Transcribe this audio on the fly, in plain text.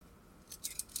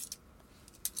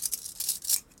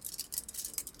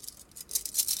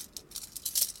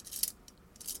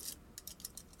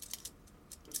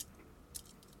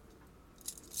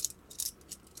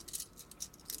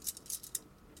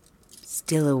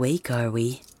still awake, are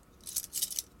we?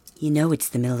 You know it's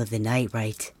the middle of the night,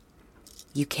 right?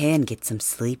 You can get some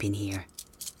sleep in here.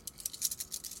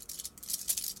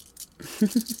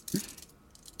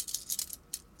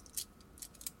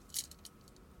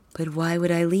 But why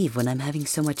would I leave when I'm having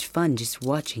so much fun just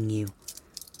watching you?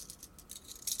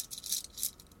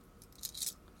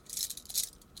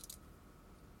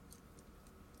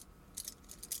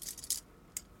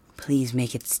 Please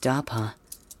make it stop, huh?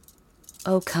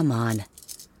 Oh, come on.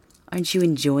 Aren't you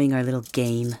enjoying our little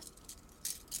game?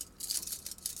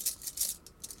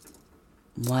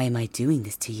 Why am I doing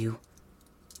this to you?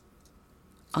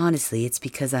 Honestly, it's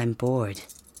because I'm bored.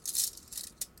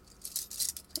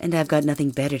 And I've got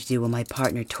nothing better to do when my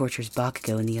partner tortures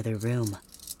Bakugou in the other room.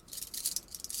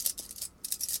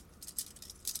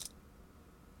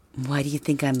 Why do you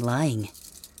think I'm lying?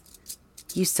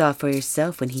 You saw for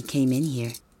yourself when he came in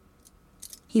here.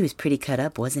 He was pretty cut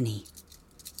up, wasn't he?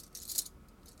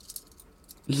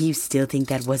 You still think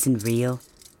that wasn't real?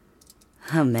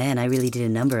 Oh man, I really did a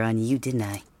number on you, didn't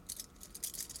I?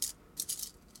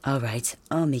 Alright,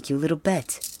 I'll make you a little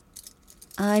bet.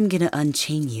 I'm gonna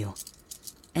unchain you,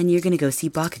 and you're gonna go see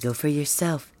Bakugou for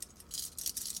yourself.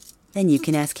 Then you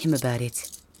can ask him about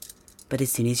it. But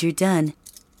as soon as you're done,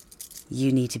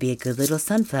 you need to be a good little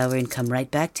sunflower and come right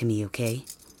back to me, okay?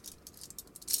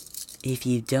 If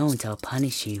you don't, I'll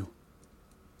punish you.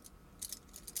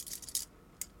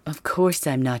 Of course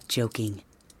I'm not joking.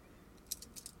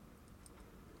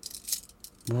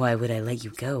 Why would I let you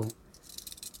go?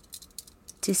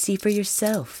 To see for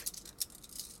yourself.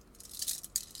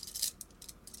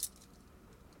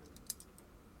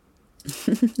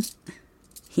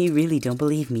 You really don't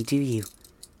believe me, do you?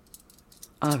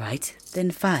 All right, then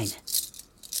fine.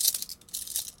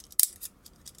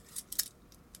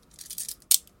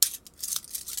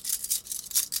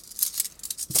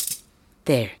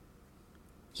 There.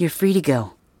 You're free to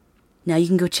go. Now you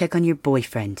can go check on your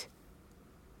boyfriend.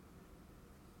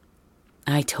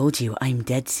 I told you, I'm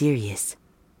dead serious.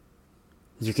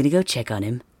 You're gonna go check on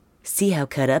him, see how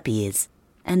cut up he is,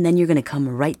 and then you're gonna come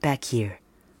right back here.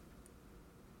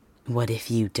 What if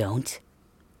you don't?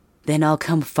 Then I'll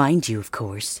come find you, of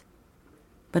course.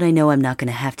 But I know I'm not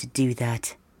gonna have to do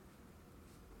that.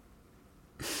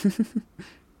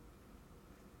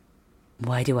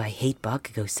 Why do I hate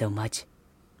Bakugou so much?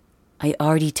 I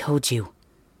already told you.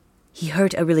 He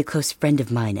hurt a really close friend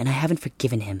of mine, and I haven't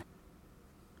forgiven him.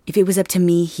 If it was up to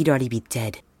me, he'd already be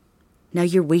dead. Now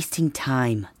you're wasting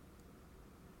time.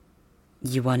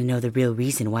 You want to know the real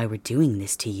reason why we're doing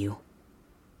this to you?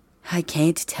 I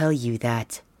can't tell you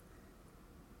that.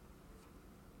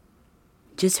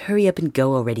 Just hurry up and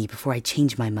go already before I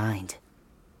change my mind.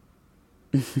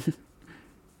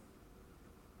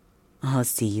 I'll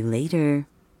see you later.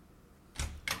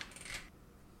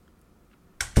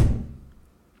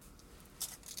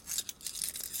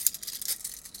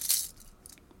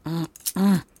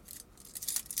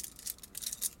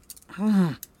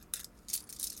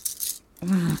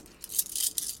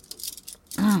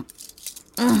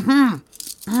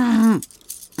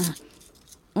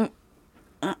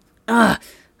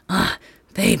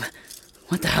 Babe,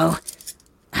 what the hell?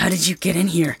 How did you get in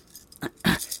here?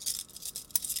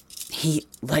 He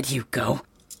let you go?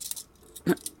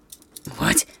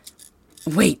 What?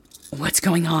 Wait, what's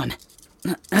going on?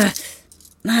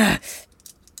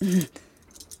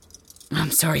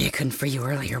 I'm sorry I couldn't free you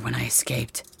earlier when I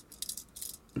escaped.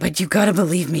 But you gotta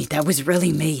believe me, that was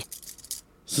really me.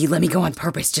 He let me go on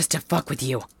purpose just to fuck with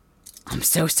you. I'm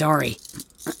so sorry.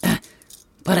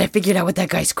 But I figured out what that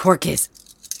guy's quirk is.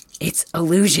 It's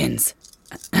illusions.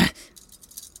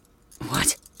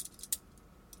 What?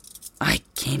 I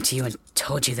came to you and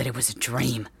told you that it was a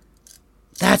dream.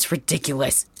 That's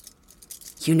ridiculous.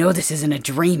 You know this isn't a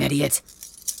dream, idiot.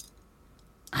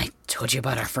 I told you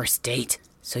about our first date,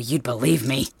 so you'd believe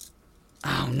me.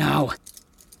 Oh no.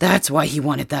 That's why he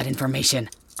wanted that information.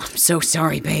 I'm so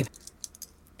sorry, babe.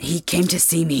 He came to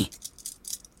see me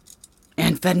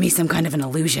and fed me some kind of an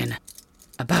illusion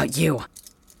about you,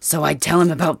 so I'd tell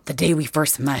him about the day we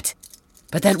first met.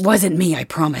 But that wasn't me, I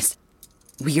promise.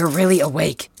 You're really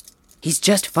awake. He's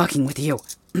just fucking with you.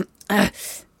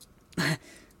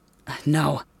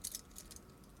 No.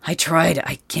 I tried.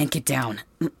 I can't get down.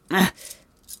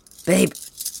 Babe,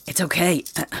 it's okay.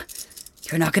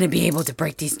 You're not gonna be able to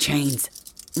break these chains.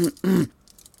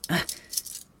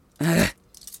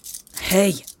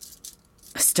 Hey,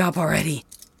 stop already.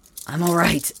 I'm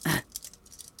alright.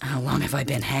 How long have I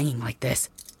been hanging like this?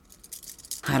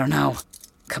 I don't know.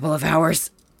 A couple of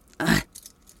hours.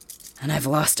 And I've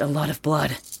lost a lot of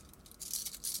blood.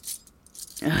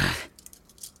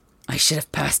 I should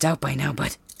have passed out by now,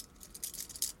 but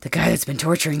The guy that's been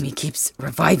torturing me keeps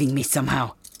reviving me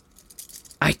somehow.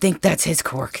 I think that's his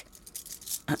quirk.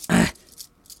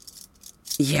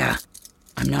 Yeah,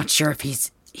 I'm not sure if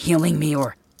he's healing me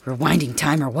or rewinding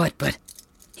time or what, but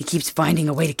he keeps finding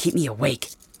a way to keep me awake.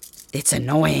 It's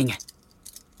annoying.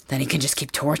 Then he can just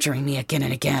keep torturing me again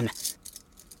and again.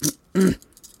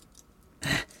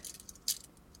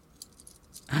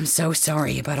 I'm so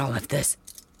sorry about all of this.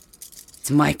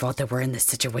 It's my fault that we're in this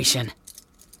situation.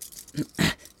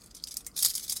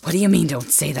 What do you mean, don't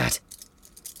say that?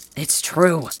 It's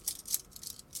true.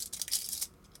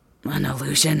 An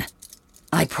illusion?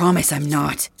 I promise I'm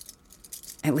not.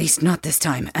 At least not this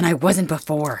time, and I wasn't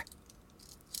before.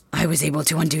 I was able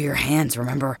to undo your hands,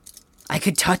 remember? I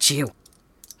could touch you.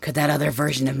 Could that other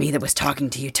version of me that was talking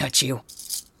to you touch you?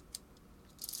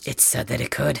 It said that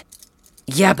it could.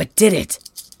 Yeah, but did it?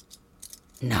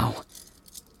 No.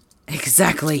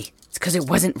 Exactly. It's because it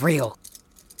wasn't real.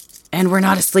 And we're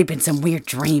not asleep in some weird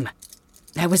dream.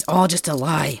 That was all just a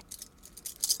lie.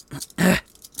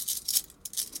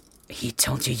 He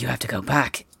told you have to go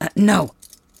back. No.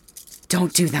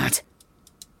 Don't do that.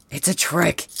 It's a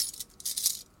trick.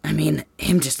 I mean,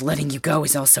 him just letting you go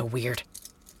is also weird.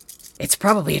 It's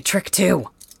probably a trick too.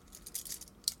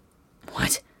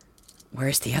 What?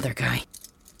 Where's the other guy?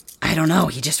 I don't know,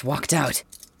 he just walked out.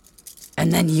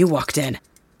 And then you walked in.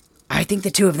 I think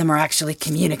the two of them are actually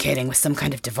communicating with some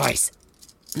kind of device.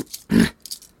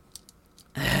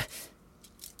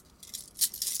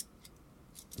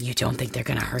 You don't think they're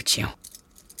gonna hurt you?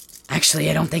 Actually,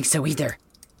 I don't think so either.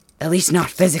 At least not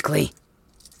physically.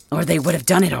 Or they would have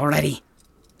done it already.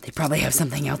 They probably have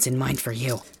something else in mind for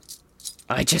you.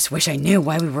 I just wish I knew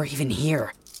why we were even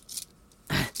here.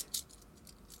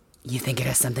 You think it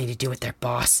has something to do with their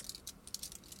boss?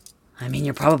 I mean,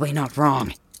 you're probably not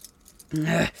wrong.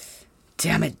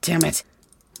 Damn it.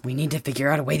 We need to figure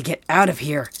out a way to get out of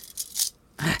here.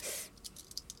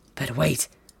 But wait,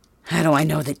 how do I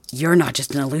know that you're not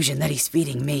just an illusion that he's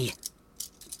feeding me?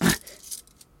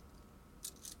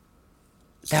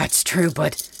 That's true,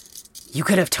 but you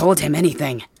could have told him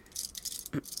anything.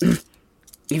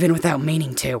 Even without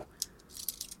meaning to.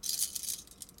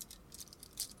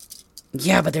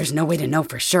 Yeah, but there's no way to know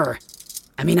for sure.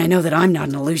 I mean, I know that I'm not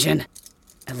an illusion.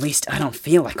 At least I don't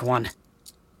feel like one.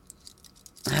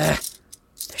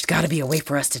 There's gotta be a way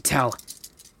for us to tell.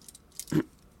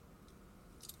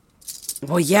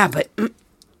 Well, yeah, but...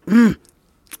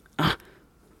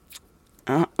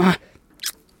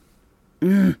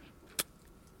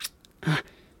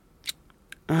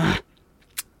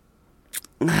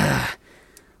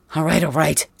 All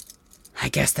right. I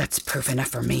guess that's proof enough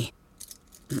for me.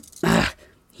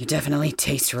 You definitely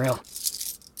taste real.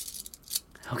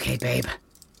 Okay, babe.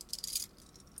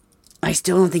 I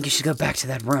still don't think you should go back to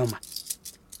that room.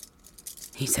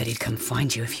 He said he'd come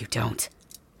find you if you don't.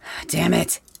 Damn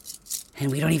it.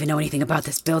 And we don't even know anything about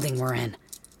this building we're in,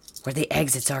 where the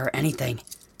exits are or anything.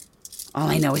 All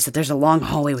I know is that there's a long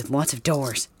hallway with lots of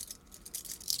doors.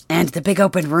 And the big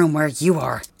open room where you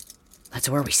are. That's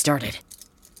where we started.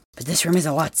 But this room is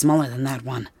a lot smaller than that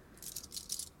one.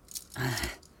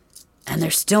 And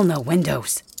there's still no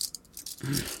windows.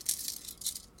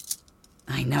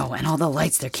 I know, and all the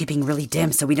lights they're keeping really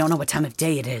dim, so we don't know what time of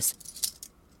day it is.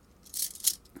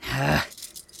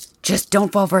 Just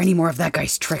don't fall for any more of that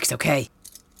guy's tricks, okay?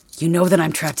 You know that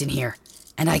I'm trapped in here,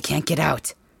 and I can't get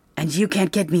out. And you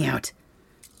can't get me out.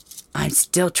 I'm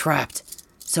still trapped,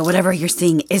 so whatever you're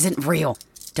seeing isn't real.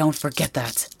 Don't forget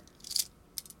that.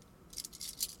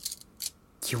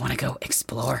 You want to go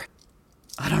explore?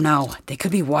 I don't know, they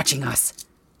could be watching us.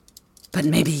 But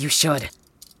maybe you should,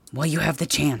 while you have the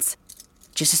chance.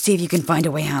 Just to see if you can find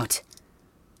a way out.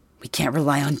 We can't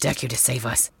rely on Deku to save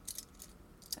us.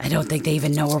 I don't think they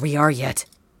even know where we are yet.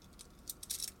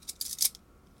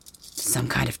 Some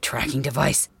kind of tracking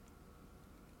device?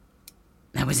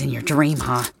 That was in your dream,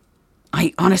 huh?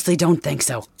 I honestly don't think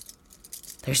so.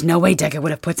 There's no way Deku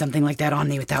would have put something like that on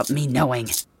me without me knowing.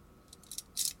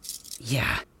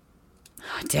 Yeah.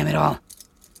 Damn it all.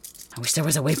 I wish there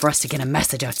was a way for us to get a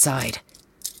message outside.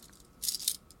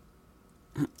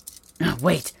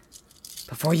 Wait.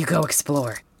 Before you go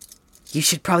explore, you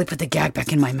should probably put the gag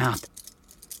back in my mouth.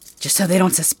 Just so they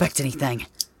don't suspect anything.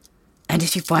 And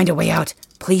if you find a way out,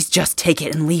 please just take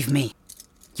it and leave me.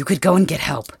 You could go and get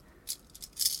help.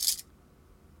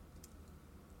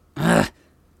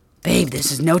 Babe,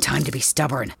 this is no time to be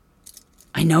stubborn.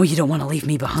 I know you don't want to leave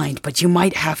me behind, but you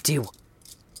might have to.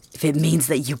 If it means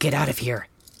that you get out of here.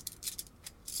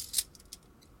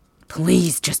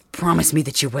 Please, just promise me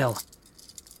that you will.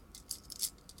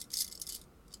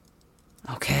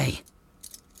 Okay.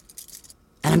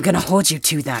 And I'm gonna hold you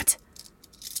to that.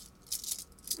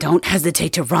 Don't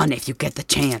hesitate to run if you get the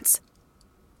chance.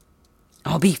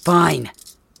 I'll be fine.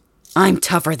 I'm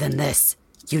tougher than this.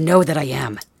 You know that I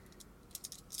am.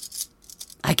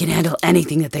 I can handle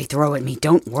anything that they throw at me.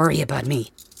 Don't worry about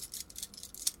me.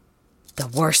 The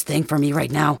worst thing for me right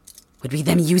now would be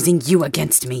them using you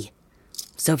against me.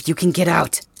 So if you can get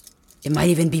out, it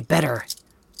might even be better.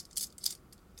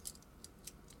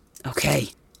 Okay,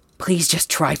 please just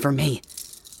try for me.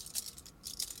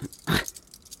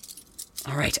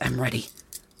 All right, I'm ready.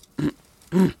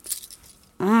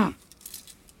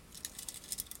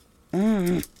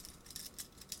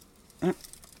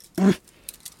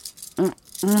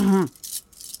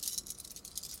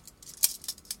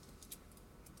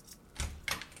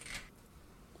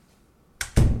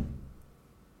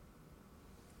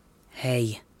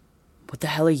 Hey, what the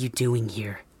hell are you doing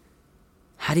here?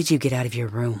 How did you get out of your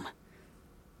room?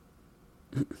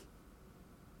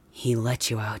 He let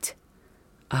you out.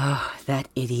 Oh, that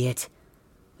idiot.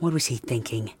 What was he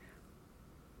thinking?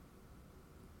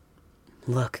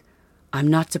 Look, I'm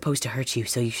not supposed to hurt you,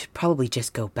 so you should probably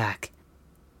just go back.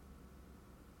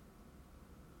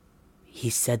 He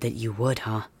said that you would,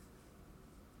 huh?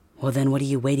 Well then, what are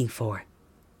you waiting for?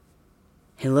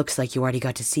 It looks like you already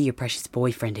got to see your precious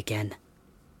boyfriend again.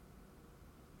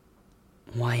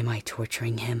 Why am I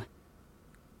torturing him?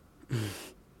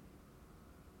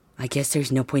 I guess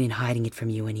there's no point in hiding it from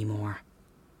you anymore.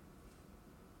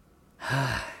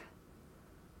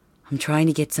 I'm trying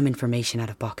to get some information out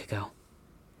of Bakugou.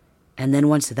 And then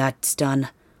once that's done,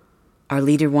 our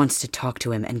leader wants to talk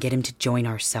to him and get him to join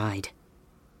our side.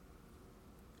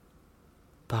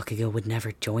 Bakugou would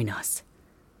never join us.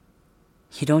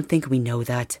 You don't think we know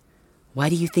that? Why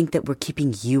do you think that we're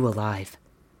keeping you alive?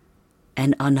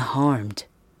 And unharmed?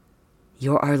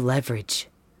 You're our leverage.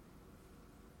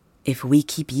 If we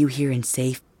keep you here and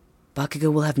safe,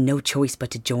 Bakugou will have no choice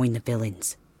but to join the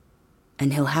villains.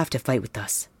 And he'll have to fight with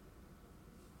us.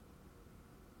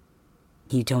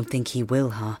 You don't think he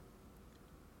will, huh?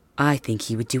 I think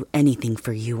he would do anything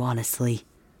for you, honestly.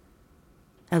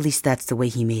 At least that's the way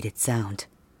he made it sound.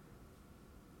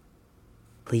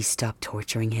 Please stop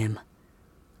torturing him.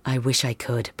 I wish I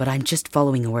could, but I'm just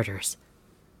following orders.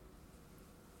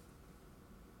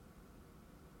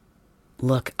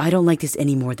 Look, I don't like this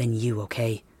any more than you,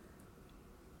 okay?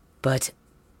 But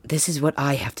this is what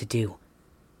I have to do.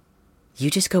 You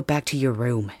just go back to your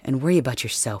room and worry about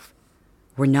yourself.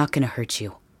 We're not gonna hurt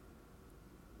you.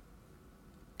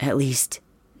 At least,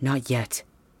 not yet.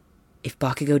 If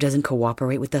Bakugou doesn't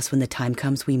cooperate with us when the time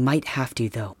comes, we might have to,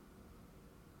 though.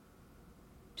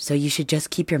 So you should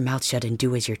just keep your mouth shut and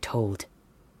do as you're told.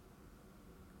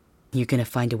 You're gonna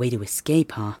find a way to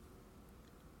escape, huh?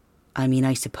 I mean,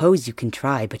 I suppose you can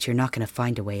try, but you're not gonna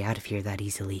find a way out of here that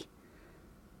easily.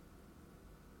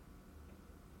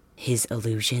 His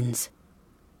illusions?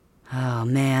 Oh,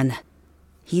 man.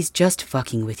 He's just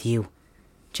fucking with you.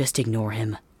 Just ignore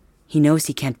him. He knows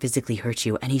he can't physically hurt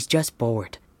you, and he's just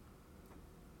bored.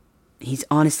 He's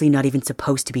honestly not even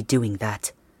supposed to be doing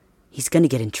that. He's gonna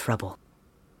get in trouble.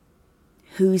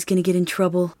 Who's gonna get in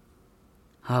trouble?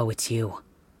 Oh, it's you.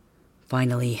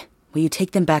 Finally, will you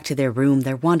take them back to their room?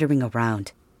 They're wandering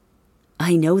around.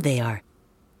 I know they are.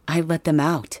 I let them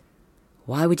out.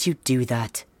 Why would you do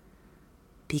that?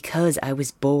 Because I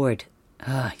was bored.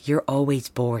 You're always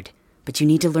bored. But you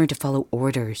need to learn to follow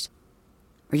orders.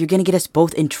 Or you're gonna get us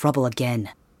both in trouble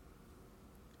again.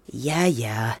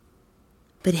 Yeah.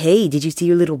 But hey, did you see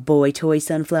your little boy toy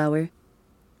sunflower?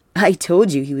 I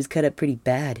told you he was cut up pretty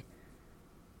bad.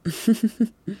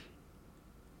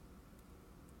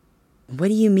 What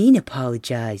do you mean,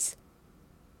 apologize?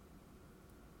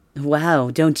 Wow,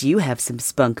 don't you have some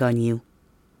spunk on you?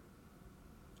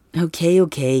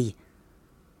 Okay.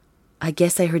 I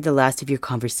guess I heard the last of your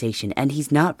conversation, and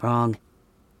he's not wrong.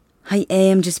 I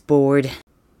am just bored.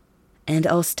 And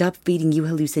I'll stop feeding you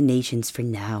hallucinations for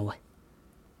now.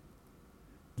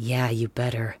 Yeah, you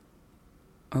better.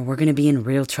 Or we're gonna be in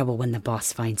real trouble when the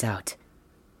boss finds out.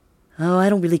 Oh, I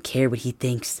don't really care what he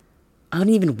thinks. I don't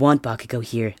even want Bakugou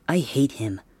here. I hate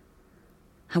him.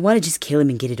 I want to just kill him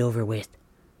and get it over with.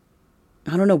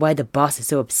 I don't know why the boss is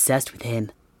so obsessed with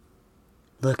him.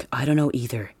 Look, I don't know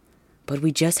either. But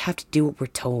we just have to do what we're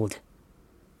told.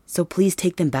 So please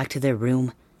take them back to their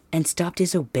room and stop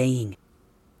disobeying.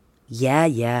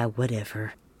 Yeah,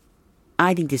 whatever.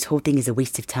 I think this whole thing is a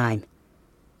waste of time.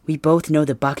 We both know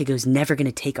that Bakugou's never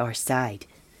gonna take our side.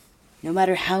 No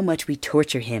matter how much we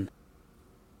torture him.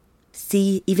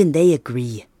 See, even they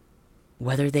agree.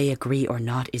 Whether they agree or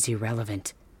not is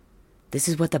irrelevant. This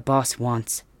is what the boss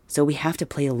wants, so we have to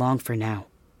play along for now.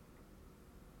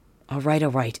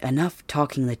 Alright, enough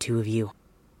talking, the two of you.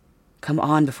 Come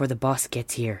on before the boss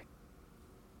gets here.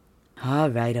 All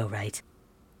right.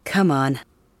 Come on.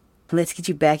 Let's get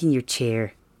you back in your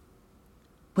chair.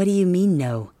 What do you mean,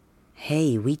 no?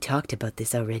 Hey, we talked about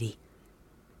this already.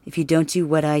 If you don't do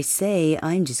what I say,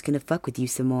 I'm just gonna fuck with you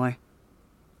some more.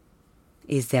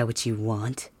 Is that what you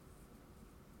want?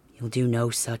 You'll do no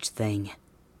such thing.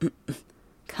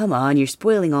 Come on, you're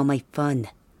spoiling all my fun.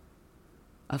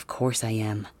 Of course I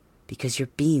am, because you're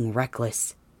being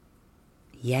reckless.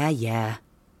 Yeah.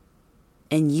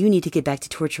 And you need to get back to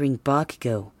torturing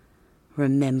Bakugou.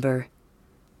 Remember?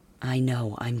 I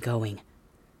know, I'm going.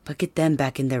 But get them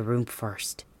back in their room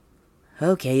first.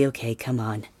 Okay, come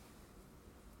on.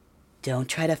 Don't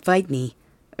try to fight me,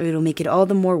 or it'll make it all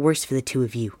the more worse for the two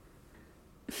of you.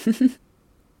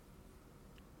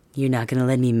 You're not gonna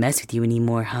let me mess with you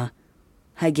anymore, huh?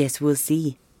 I guess we'll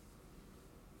see.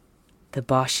 The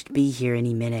boss should be here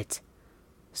any minute.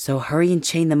 So hurry and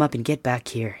chain them up and get back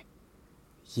here.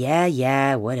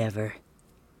 Yeah, whatever.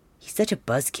 He's such a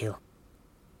buzzkill.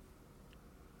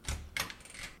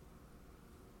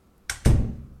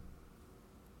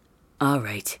 All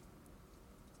right.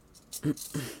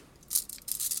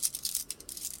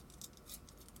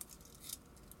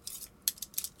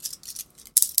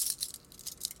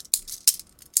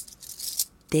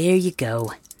 There you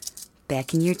go.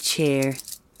 Back in your chair.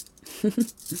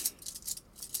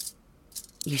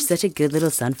 You're such a good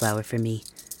little sunflower for me.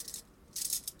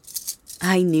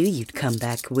 I knew you'd come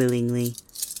back willingly.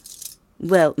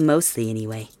 Well, mostly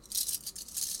anyway.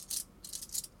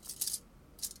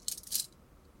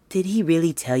 Did he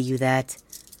really tell you that?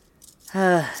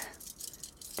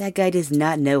 That guy does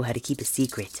not know how to keep a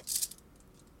secret.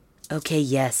 Okay,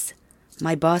 yes.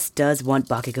 My boss does want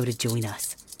Bakugou to join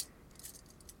us.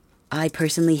 I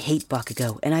personally hate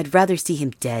Bakugou, and I'd rather see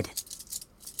him dead.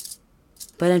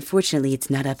 But unfortunately, it's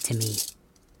not up to me.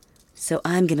 So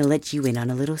I'm gonna let you in on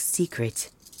a little secret.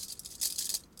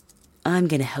 I'm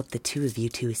gonna help the two of you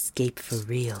to escape for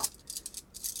real.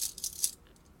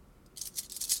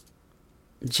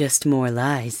 Just more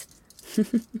lies.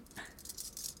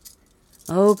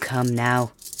 Oh, come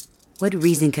now. What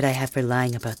reason could I have for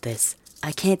lying about this?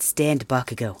 I can't stand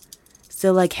Bakugou,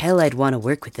 so like hell I'd want to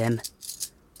work with them.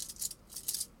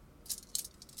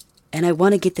 And I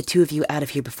want to get the two of you out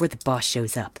of here before the boss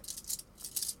shows up.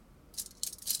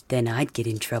 Then I'd get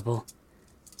in trouble.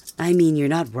 I mean, you're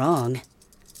not wrong,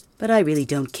 but I really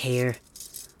don't care.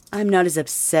 I'm not as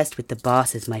obsessed with the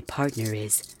boss as my partner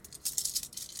is.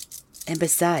 And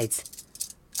besides,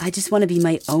 I just want to be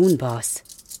my own boss.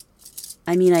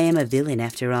 I mean, I am a villain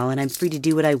after all, and I'm free to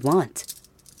do what I want.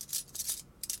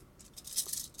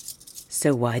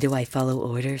 So why do I follow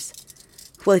orders?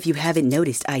 Well, if you haven't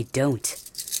noticed, I don't.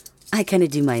 I kind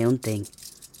of do my own thing.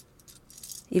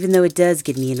 Even though it does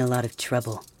get me in a lot of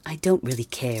trouble, I don't really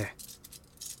care.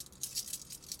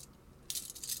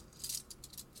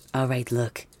 Alright,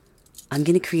 look. I'm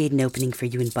gonna create an opening for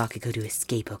you and Bakugou to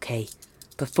escape, okay?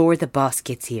 Before the boss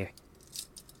gets here.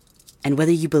 And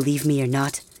whether you believe me or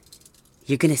not,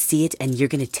 you're gonna see it and you're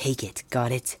gonna take it,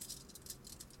 got it?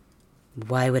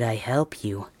 Why would I help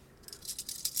you?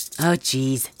 Oh,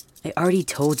 jeez. I already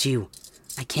told you.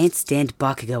 I can't stand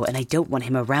Bakugou, and I don't want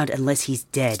him around unless he's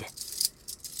dead.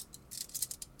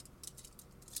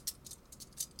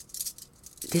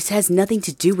 This has nothing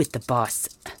to do with the boss.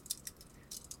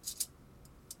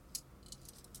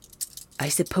 I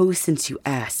suppose since you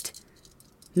asked,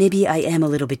 maybe I am a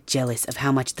little bit jealous of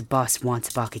how much the boss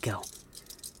wants Bakugou.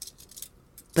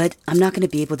 But I'm not going to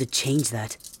be able to change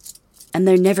that. And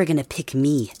they're never going to pick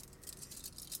me.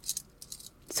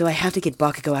 So I have to get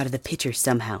Bakugou out of the picture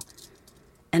somehow.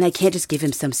 And I can't just give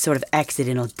him some sort of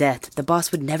accidental death. The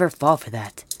boss would never fall for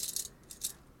that.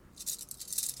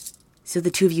 So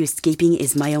the two of you escaping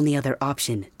is my only other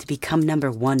option, to become number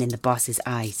one in the boss's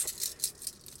eyes.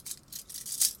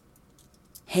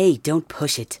 Hey, don't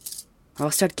push it, or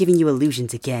I'll start giving you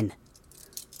illusions again.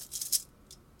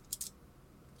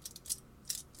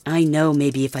 I know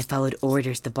maybe if I followed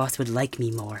orders, the boss would like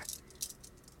me more.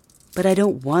 But I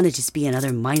don't want to just be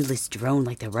another mindless drone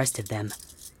like the rest of them.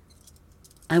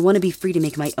 I want to be free to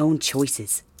make my own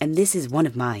choices, and this is one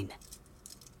of mine.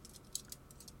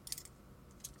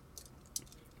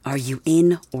 Are you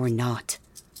in or not?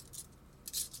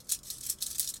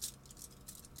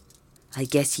 I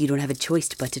guess you don't have a choice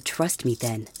but to trust me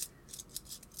then.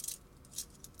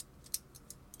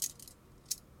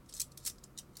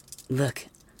 Look,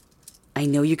 I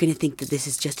know you're going to think that this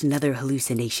is just another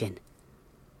hallucination.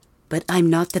 But I'm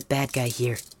not the bad guy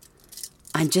here.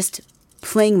 I'm just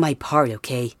playing my part,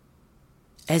 okay?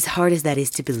 As hard as that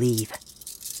is to believe.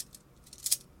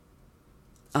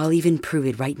 I'll even prove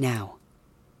it right now.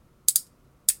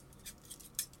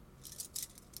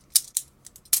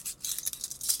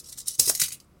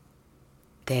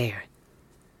 there.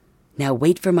 Now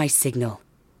wait for my signal,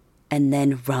 and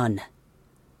then run.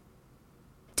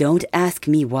 Don't ask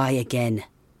me why again.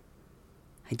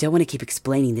 I don't want to keep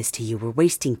explaining this to you. We're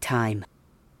wasting time.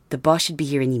 The boss should be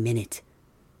here any minute.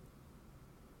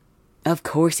 Of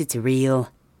course it's real.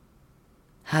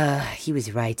 He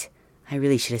was right. I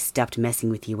really should have stopped messing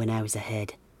with you when I was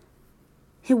ahead.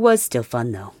 It was still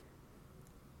fun, though.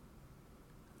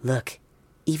 Look,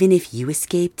 even if you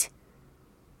escaped,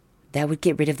 that would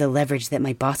get rid of the leverage that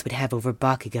my boss would have over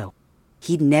Bakugou.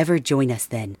 He'd never join us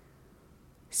then.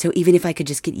 So even if I could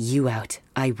just get you out,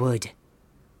 I would.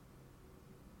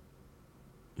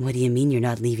 What do you mean you're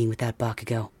not leaving without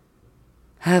Bakugou?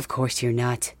 Of course you're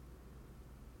not.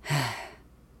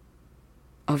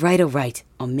 Alright.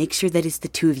 I'll make sure that it's the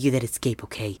two of you that escape,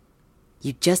 okay?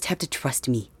 You just have to trust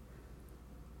me.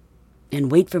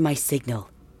 And wait for my signal.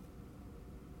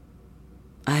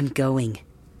 I'm going.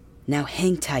 Now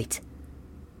hang tight.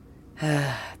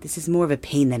 This is more of a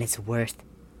pain than it's worth.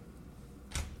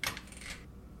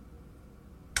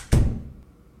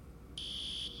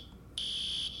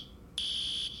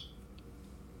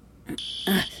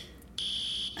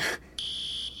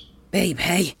 Babe,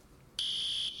 hey.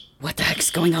 What the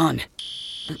heck's going on?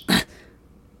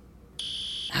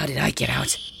 How did I get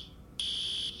out?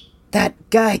 That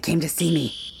guy came to see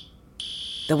me.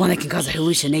 The one that can cause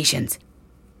hallucinations.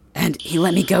 And he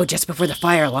let me go just before the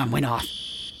fire alarm went off.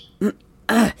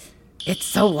 It's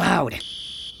so loud.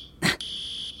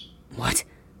 What?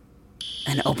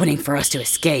 An opening for us to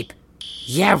escape?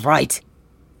 Yeah, right.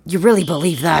 You really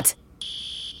believe that?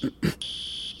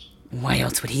 Why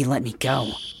else would he let me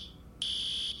go?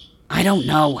 I don't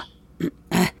know.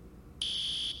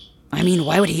 I mean,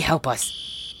 why would he help us?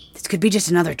 This could be just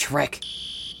another trick.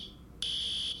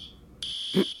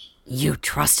 You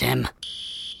trust him?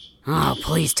 Oh,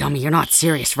 please tell me you're not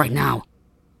serious right now.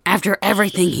 After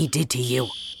everything he did to you.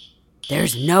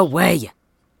 There's no way.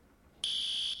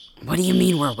 What do you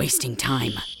mean we're wasting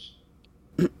time?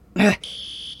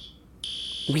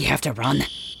 We have to run.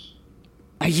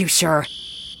 Are you sure?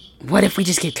 What if we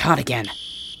just get caught again?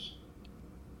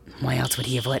 Why else would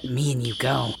he have let me and you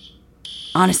go?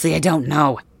 Honestly, I don't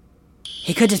know.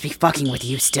 He could just be fucking with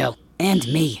you still. And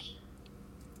me.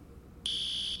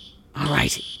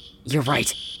 Alright, you're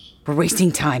right. We're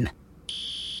wasting time.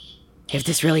 If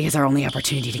this really is our only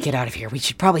opportunity to get out of here, we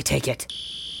should probably take it.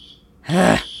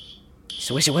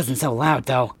 Just wish it wasn't so loud,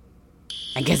 though.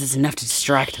 I guess it's enough to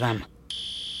distract them.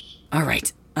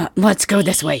 Alright, let's go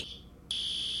this way.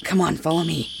 Come on, follow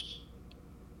me.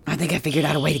 I think I figured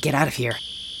out a way to get out of here.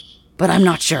 But I'm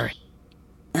not sure.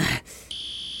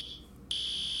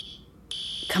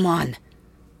 Come on.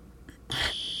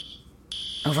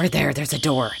 Over there's a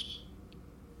door.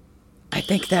 I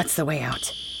think that's the way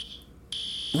out.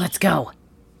 Let's go.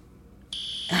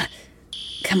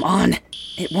 Come on.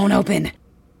 It won't open.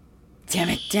 Damn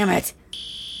it.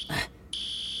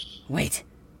 Wait.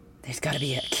 There's gotta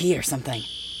be a key or something.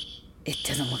 It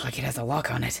doesn't look like it has a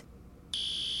lock on it.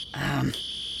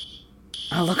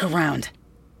 I'll look around.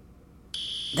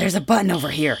 There's a button over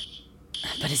here.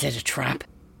 But is it a trap?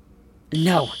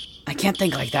 No, I can't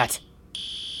think like that.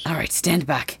 Alright, stand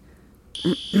back.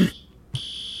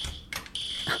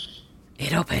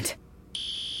 It opened.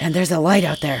 And there's a light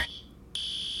out there.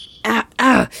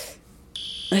 Ow!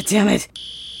 Damn it.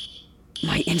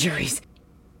 My injuries.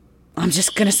 I'm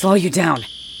just gonna slow you down.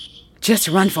 Just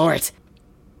run for it.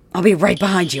 I'll be right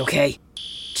behind you, okay?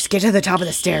 Just get to the top of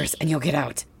the stairs and you'll get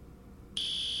out.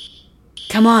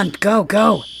 Come on,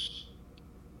 go.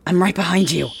 I'm right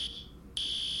behind you.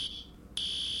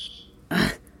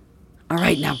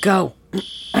 Alright, now go.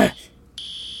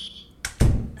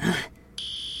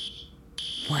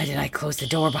 Why did I close the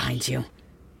door behind you?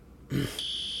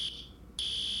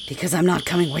 Because I'm not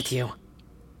coming with you.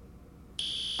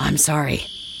 I'm sorry,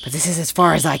 but this is as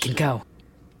far as I can go.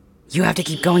 You have to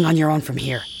keep going on your own from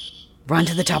here. Run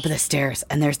to the top of the stairs,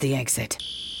 and there's the exit.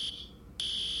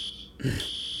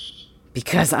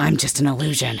 Because I'm just an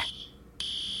illusion.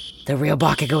 The real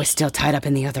Bakugou is still tied up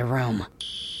in the other room.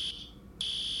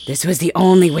 This was the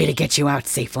only way to get you out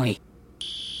safely.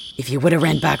 If you would have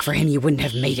ran back for him, you wouldn't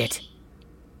have made it.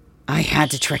 I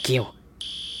had to trick you.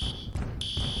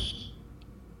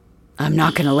 I'm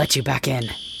not gonna let you back in.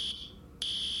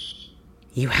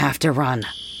 You have to run.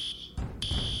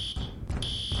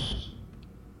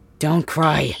 Don't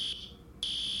cry.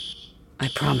 I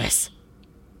promise.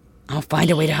 I'll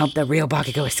find a way to help the real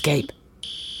Bakugou escape.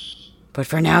 But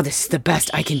for now, this is the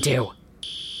best I can do.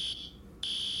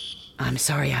 I'm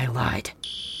sorry I lied.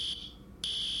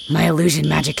 My illusion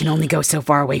magic can only go so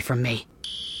far away from me.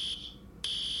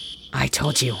 I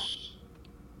told you.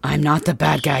 I'm not the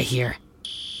bad guy here.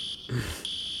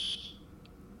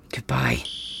 Goodbye,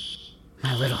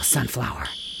 my little sunflower.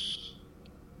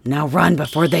 Now run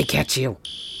before they catch you.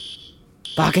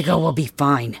 Bakugou will be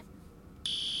fine.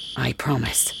 I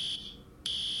promise.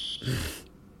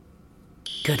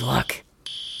 Good luck.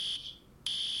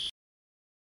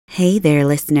 Hey there,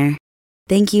 listener.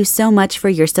 Thank you so much for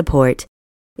your support.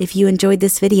 If you enjoyed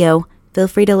this video, feel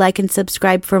free to like and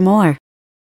subscribe for more.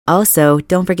 Also,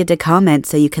 don't forget to comment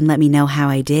so you can let me know how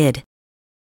I did.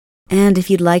 And if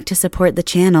you'd like to support the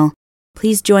channel,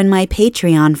 please join my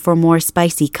Patreon for more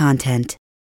spicy content.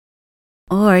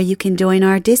 Or you can join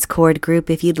our Discord group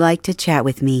if you'd like to chat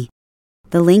with me.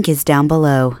 The link is down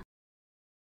below.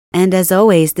 And as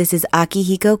always, this is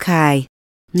Akihiko Kai.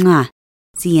 Mwah.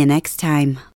 See you next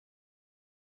time.